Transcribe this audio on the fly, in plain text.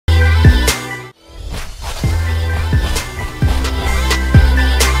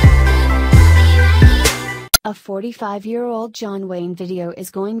A 45-year-old John Wayne video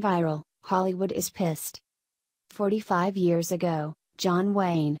is going viral. Hollywood is pissed. 45 years ago, John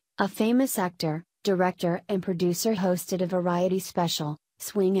Wayne, a famous actor, director and producer, hosted a variety special,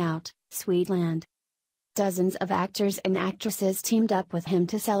 Swing Out, Sweetland. Dozens of actors and actresses teamed up with him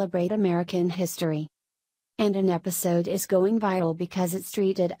to celebrate American history. And an episode is going viral because it's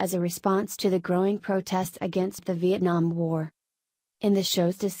treated as a response to the growing protests against the Vietnam War. In the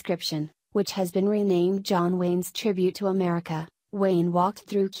show's description, which has been renamed John Wayne's Tribute to America, Wayne walked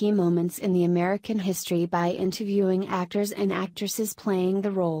through key moments in the American history by interviewing actors and actresses playing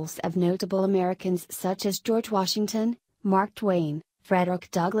the roles of notable Americans such as George Washington, Mark Twain,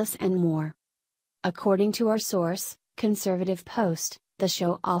 Frederick Douglass and more. According to our source, Conservative Post, the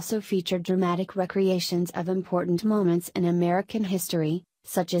show also featured dramatic recreations of important moments in American history,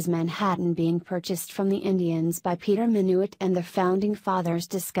 such as Manhattan being purchased from the Indians by Peter Minuit and the Founding Fathers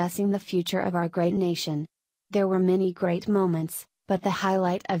discussing the future of our great nation. There were many great moments, but the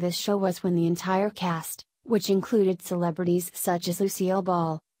highlight of this show was when the entire cast, which included celebrities such as Lucille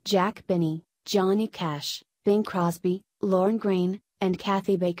Ball, Jack Benny, Johnny Cash, Bing Crosby, Lorne Greene, and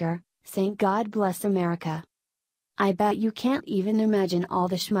Cathy sang God Bless America. I bet you can't even imagine all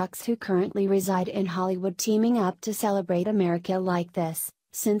the schmucks who currently reside in Hollywood teaming up to celebrate America like this,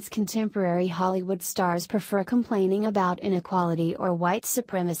 since contemporary Hollywood stars prefer complaining about inequality or white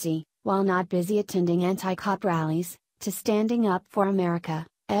supremacy, while not busy attending anti-cop rallies, to standing up for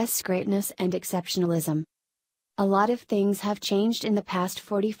America's greatness and exceptionalism. A lot of things have changed in the past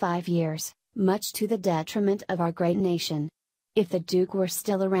 45 years, much to the detriment of our great nation. If the Duke were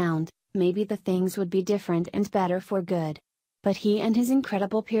still around, maybe the things would be different and better for good. But he and his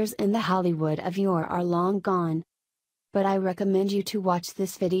incredible peers in the Hollywood of yore are long gone. But I recommend you to watch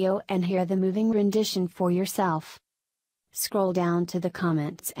this video and hear the moving rendition for yourself. Scroll down to the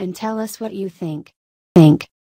comments and tell us what you think.